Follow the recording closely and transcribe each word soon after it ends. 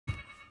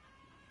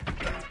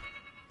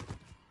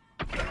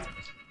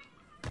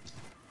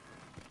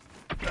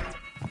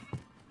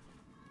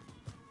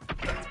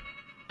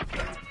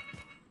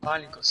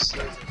Finally got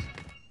silver.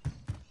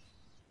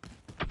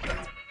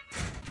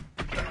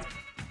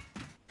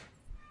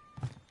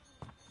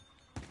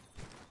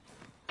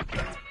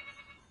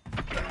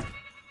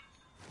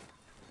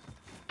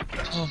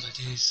 Oh my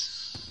days.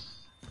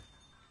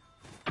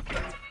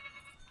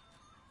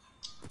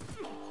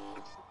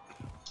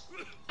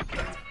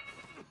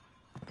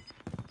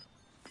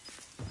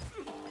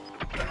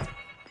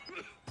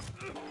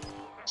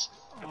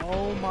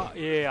 Oh my,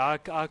 yeah, I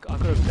could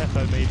have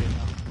defo made it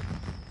now.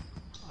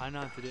 I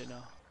know how to do it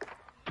now.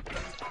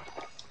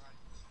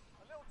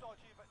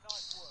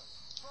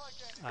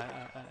 I.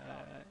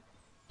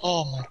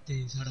 Oh my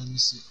days, how did I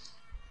miss it?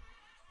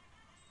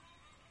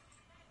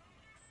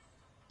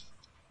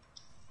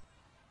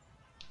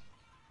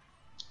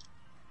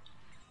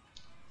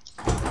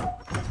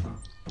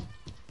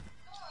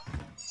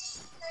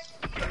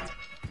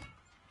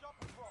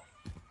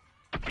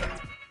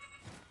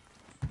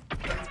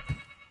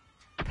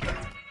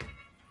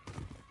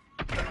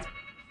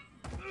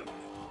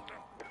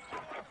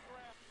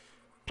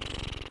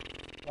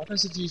 What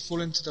happens if you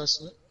fall into that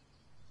smoke?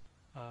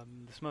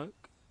 The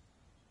smoke,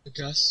 The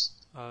gas?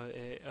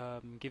 it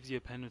gives you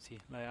a penalty,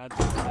 like adds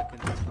 2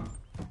 seconds.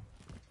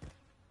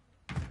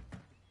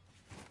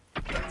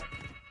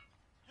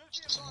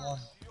 Come on.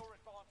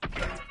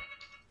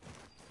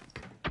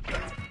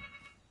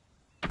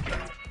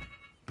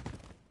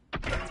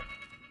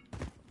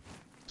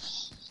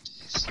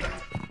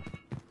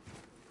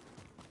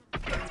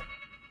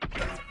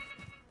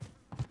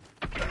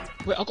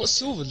 Wait, I got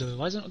silver though,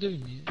 why is it not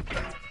giving me it?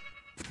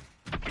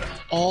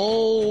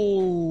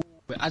 Oh,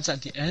 it adds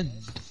at the end.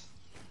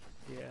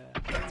 Yeah.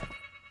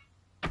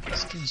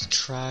 This game's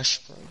trash,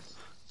 bro.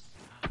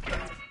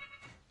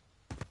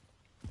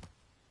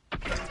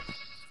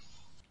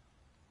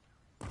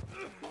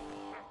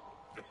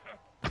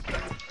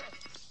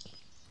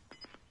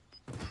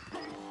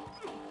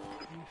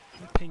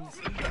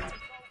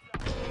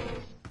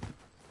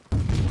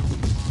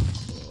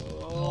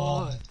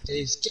 Oh,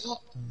 days, get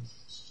up, bro.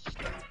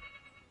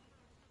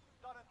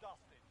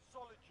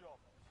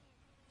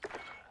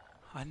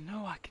 I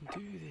know I can do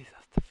this,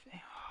 that's the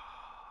thing.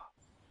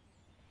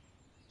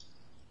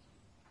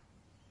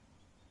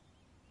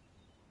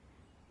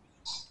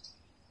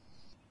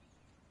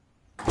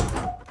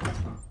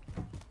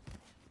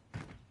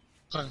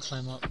 Can't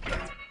climb up.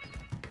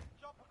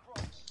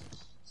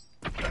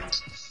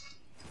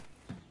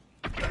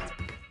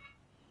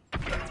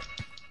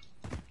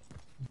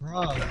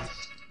 Bruh.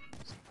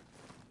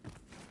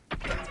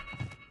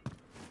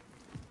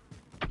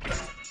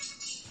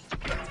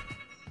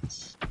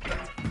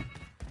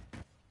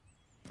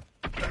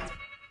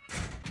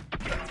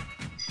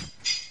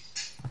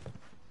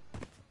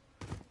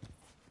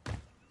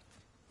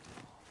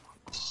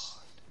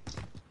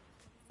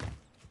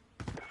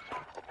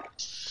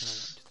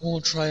 One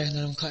more try and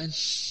then I'm cutting.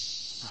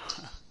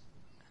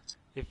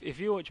 If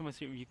you watch my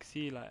stream, you can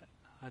see like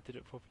I did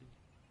it properly.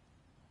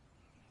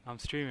 I'm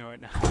streaming right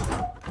now.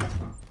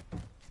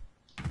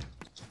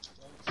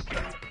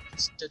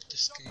 It's dead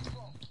this game.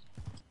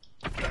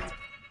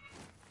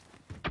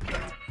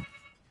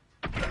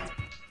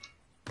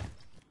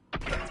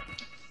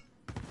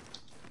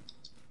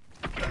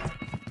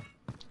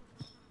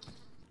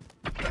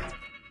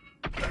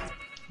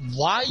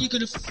 Why are you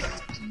gonna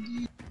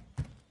fucking...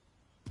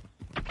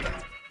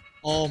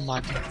 Oh my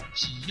god.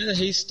 You know the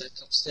haystack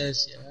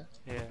upstairs, yeah?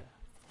 Yeah.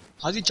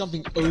 How's he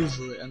jumping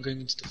over it and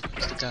going into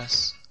the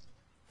gas?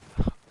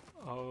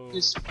 Oh.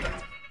 It's...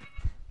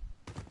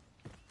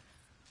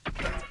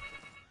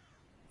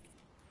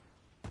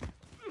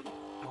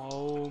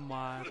 Oh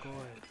my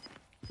god.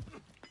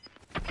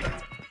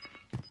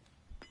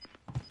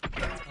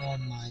 Oh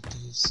my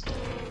days.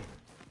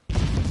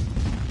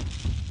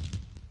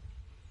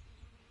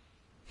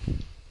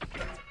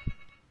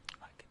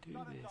 I can do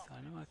this, I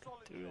know I can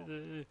do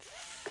this.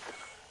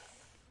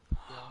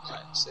 Yeah, I'm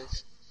cutting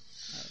safe.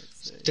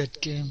 Dead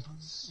game.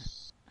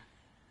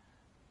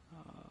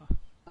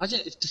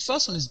 Imagine if the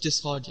first one is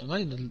this hard, yeah,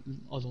 imagine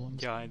the other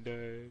ones. Yeah, I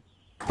know.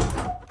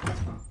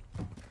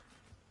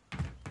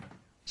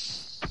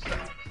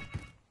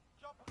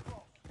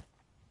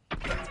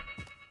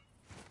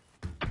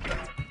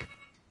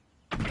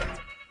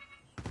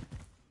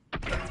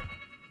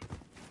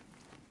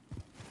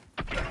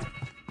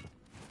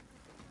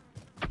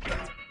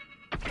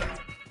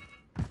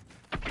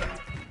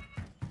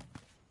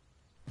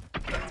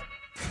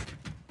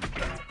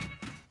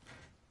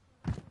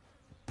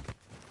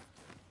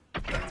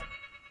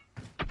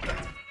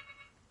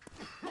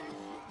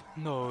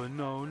 No,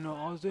 no, no,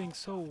 I was doing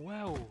so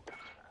well.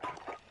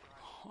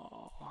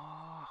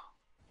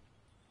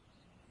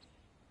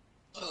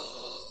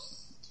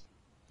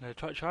 No,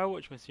 try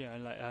watch my stream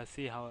and like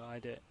see how I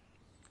did it.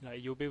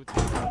 Like you'll be able to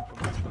learn from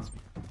it, trust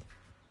me.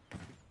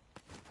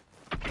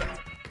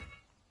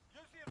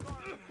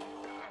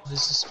 What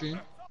is the stream?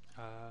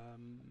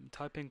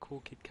 Type in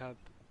Cool Kid Cab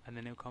and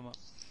then it'll come up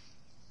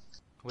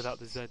without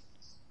the Z.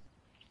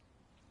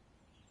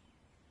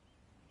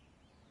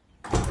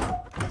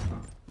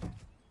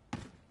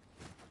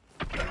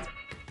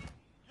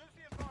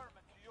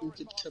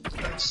 trap the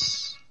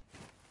boss.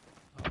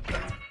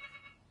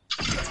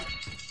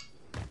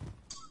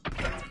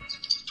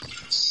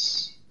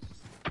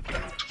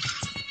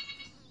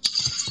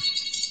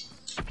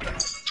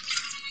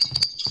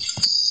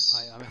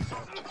 I messed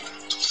up. Let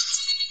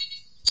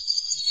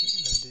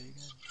me do it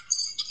again.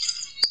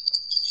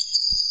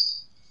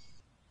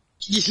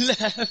 You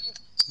left.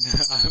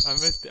 I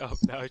messed it up.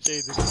 Now I'll show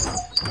you this time.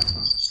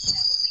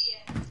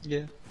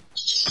 Yeah.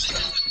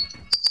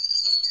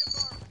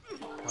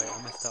 Wait,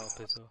 I messed that up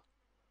as well.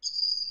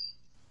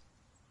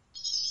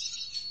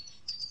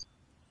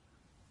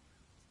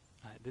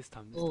 Alright, this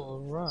time.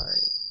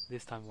 Alright.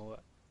 This time will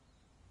work.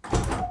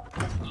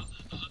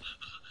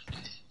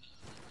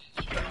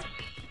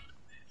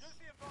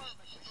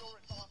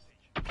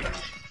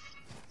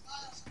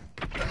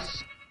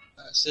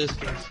 Safe,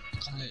 bro.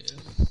 Come here.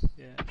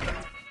 Yeah. Come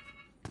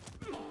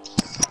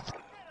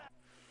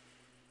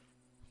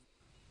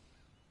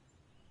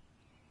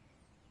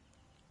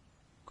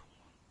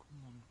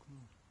on.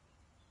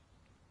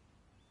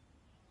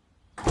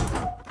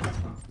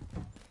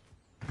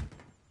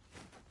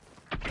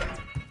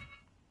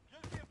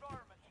 Use the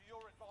environment to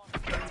your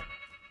advantage.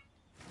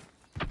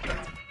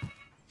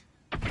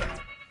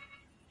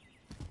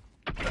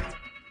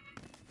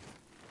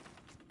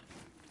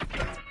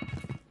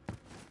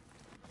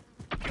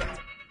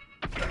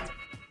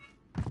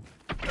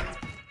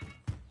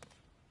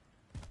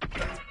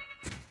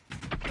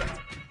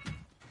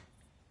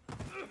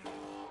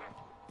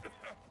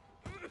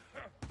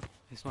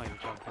 It's not even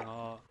jumping.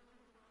 Oh.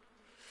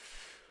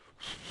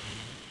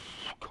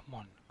 Come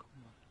on.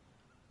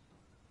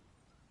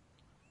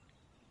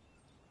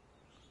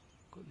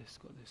 Got this.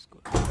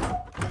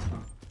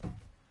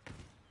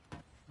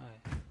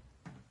 Alright.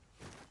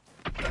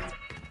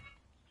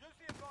 Use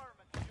the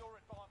environment to your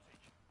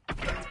advantage.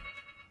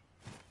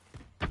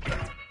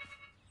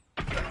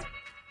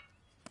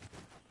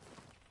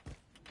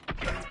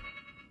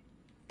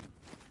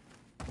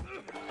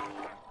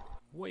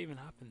 What even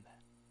happened there?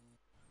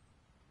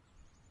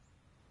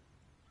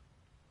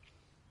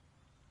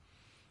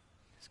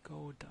 This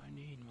gold that I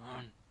need,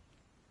 man.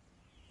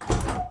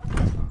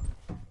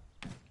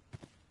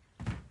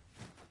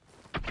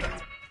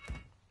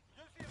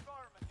 Use the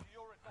environment to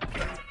your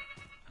advantage.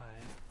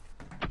 Alright.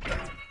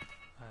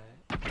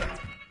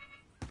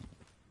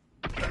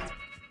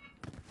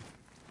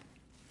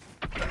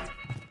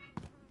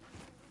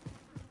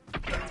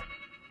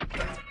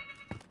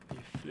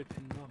 You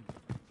flipping bum.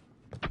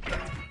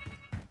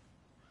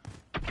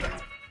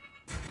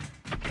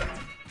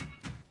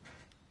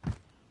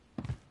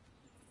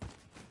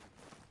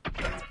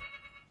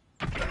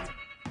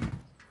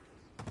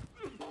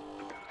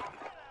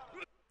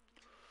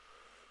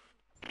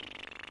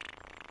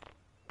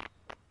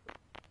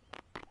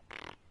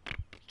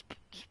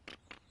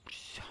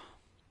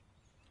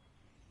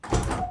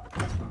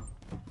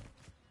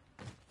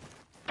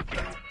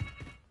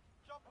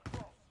 Jump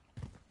across.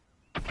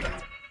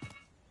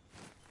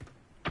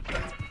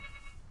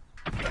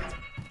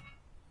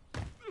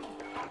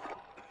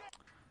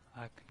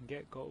 I can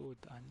get gold.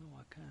 I know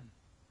I can.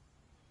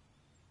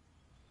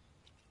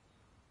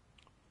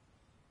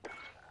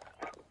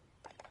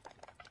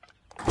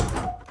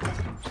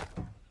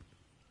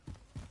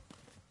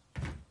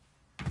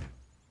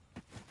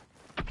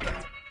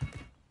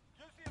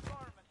 Use the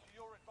environment to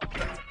your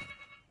advantage.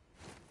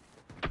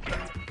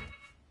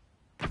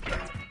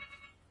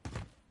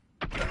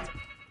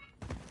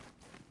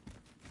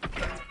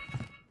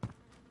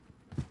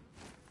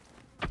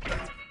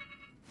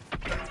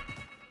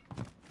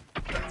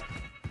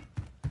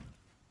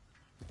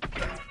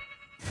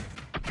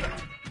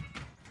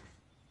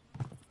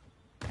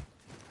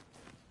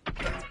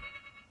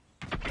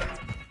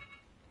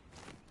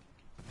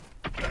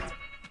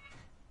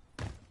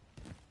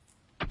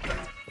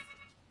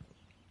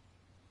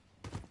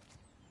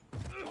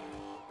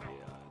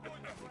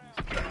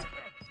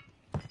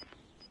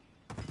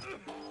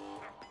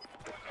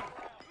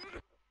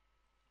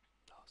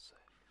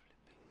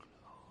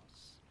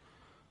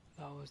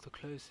 That was the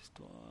closest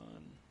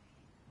one.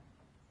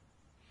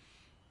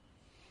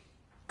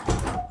 Use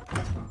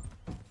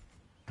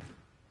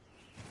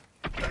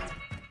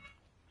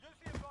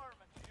the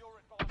environment to your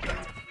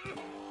advantage.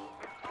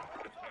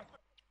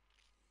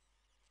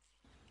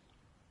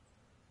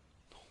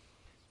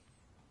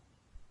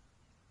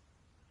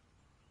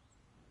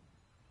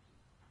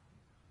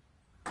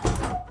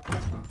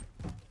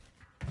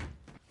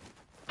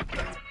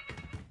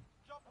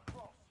 Jump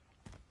across.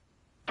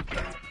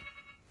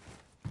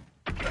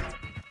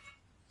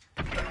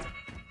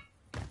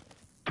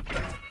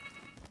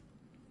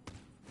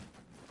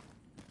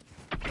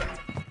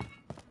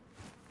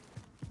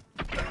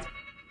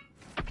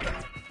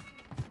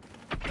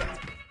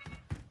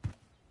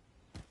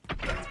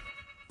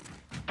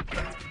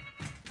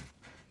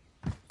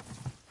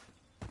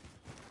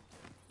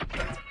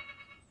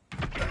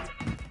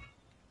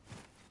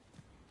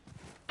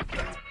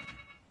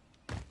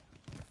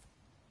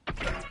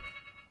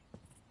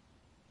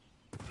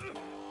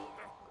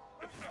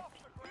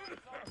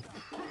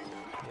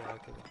 Yeah, I'll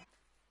get that.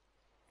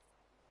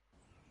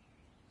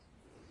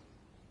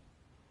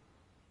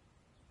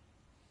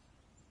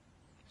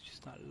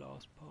 just that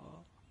last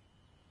part.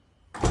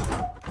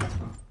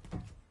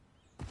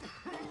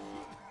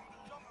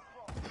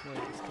 Wait,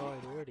 it's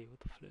died already, what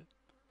the flip?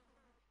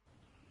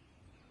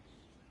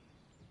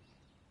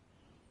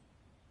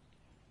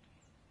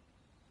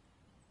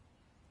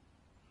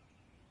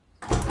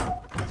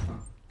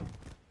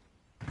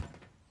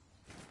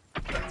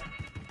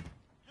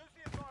 Use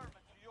the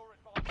environment to your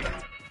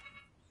advantage.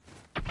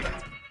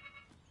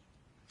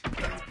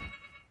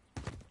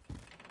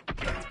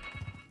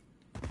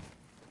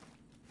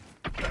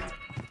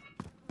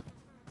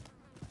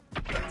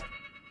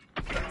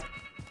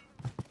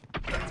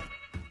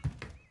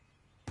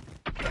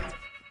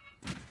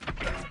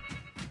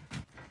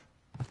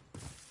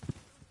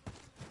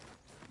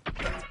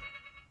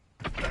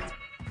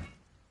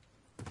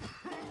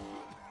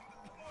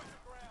 Avoid the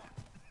ground.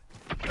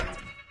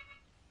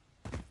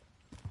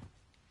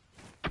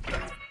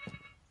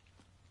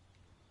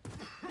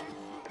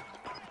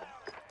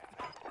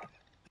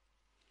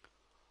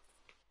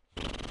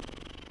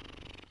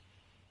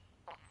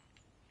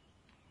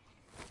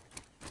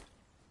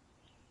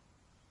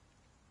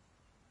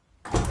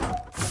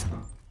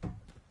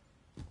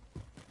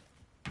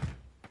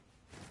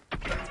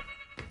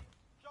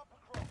 Jump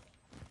across.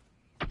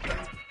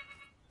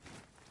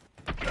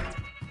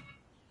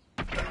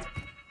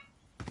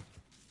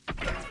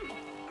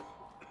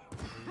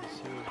 Are you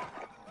serious?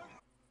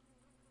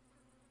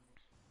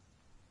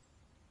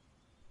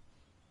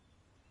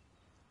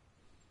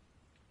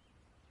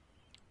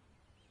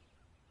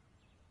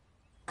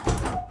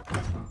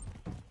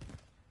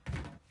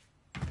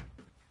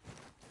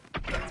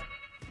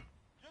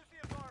 Use the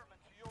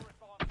environment to your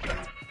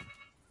advantage.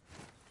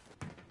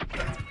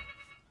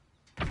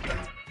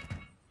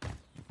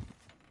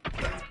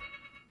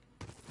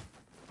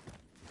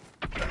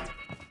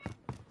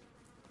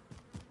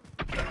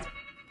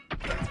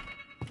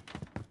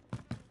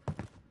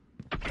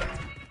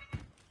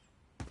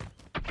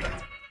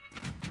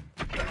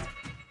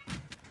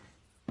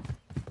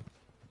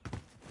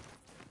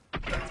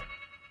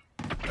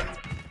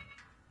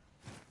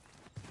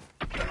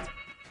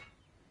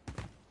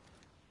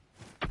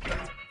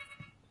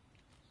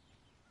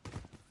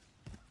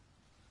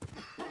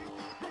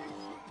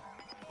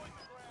 Avoid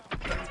the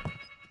ground.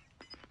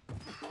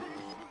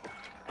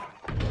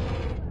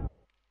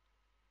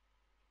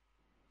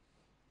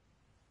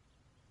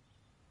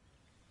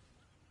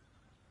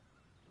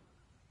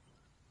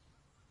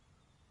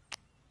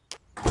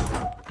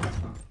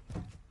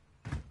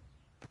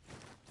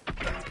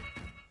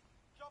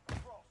 Jump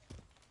across.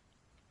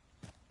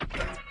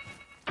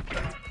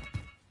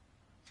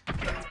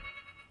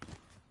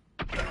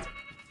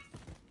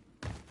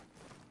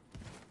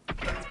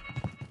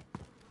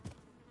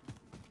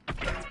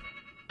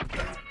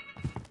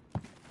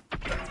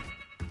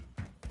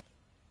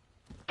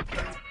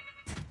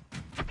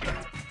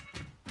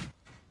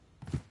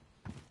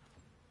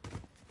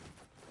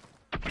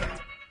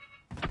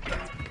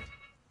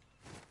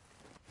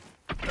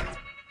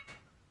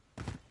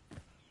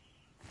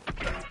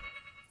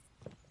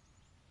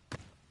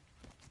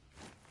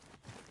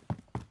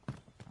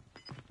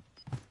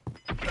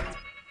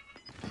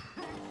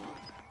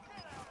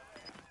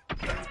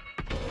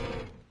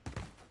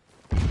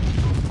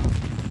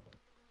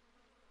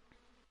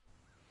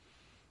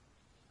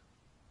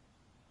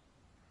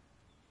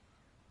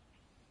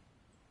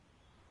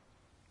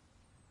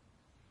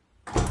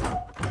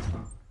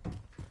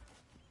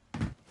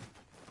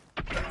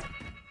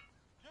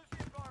 Use the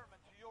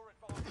environment to your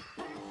advantage.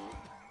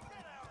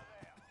 Get out of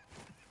there.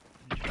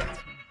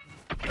 Interesting.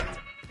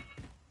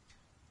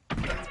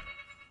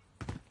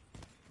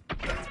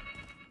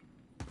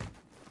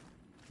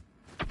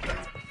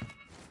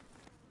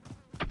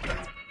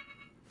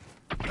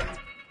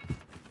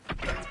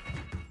 Okay.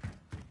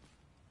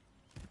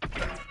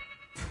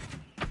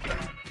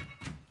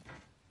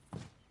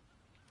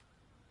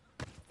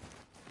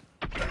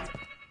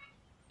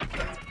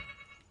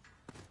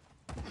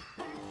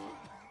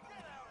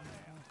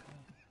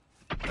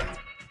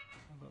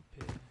 I've got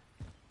Peter.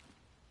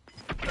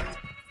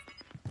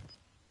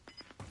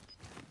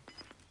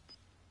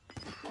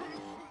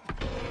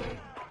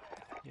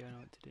 Yeah, I know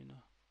what to do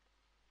now.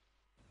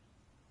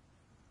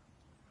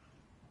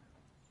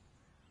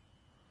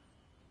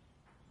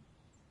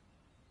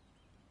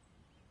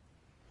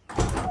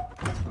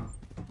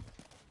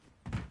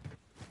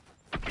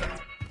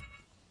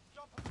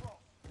 Jump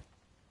across.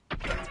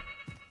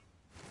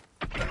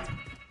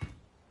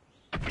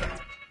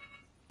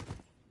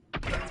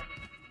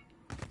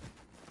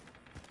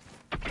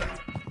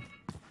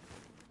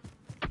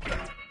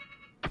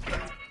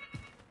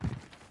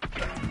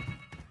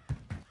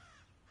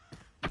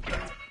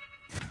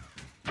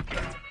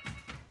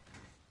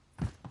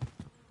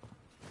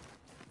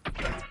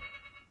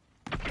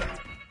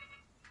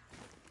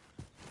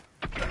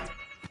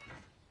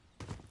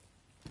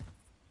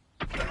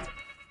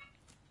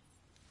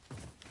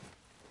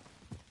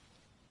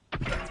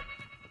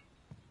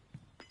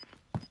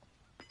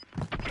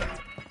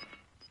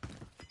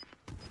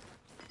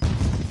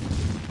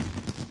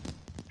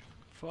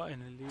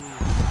 Finally.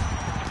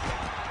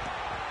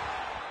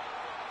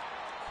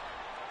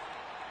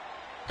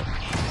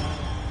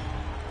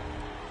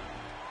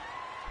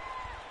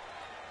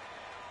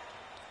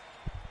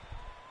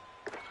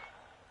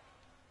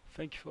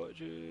 Thank you for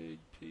watching.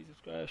 Please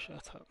subscribe.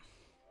 Shut up.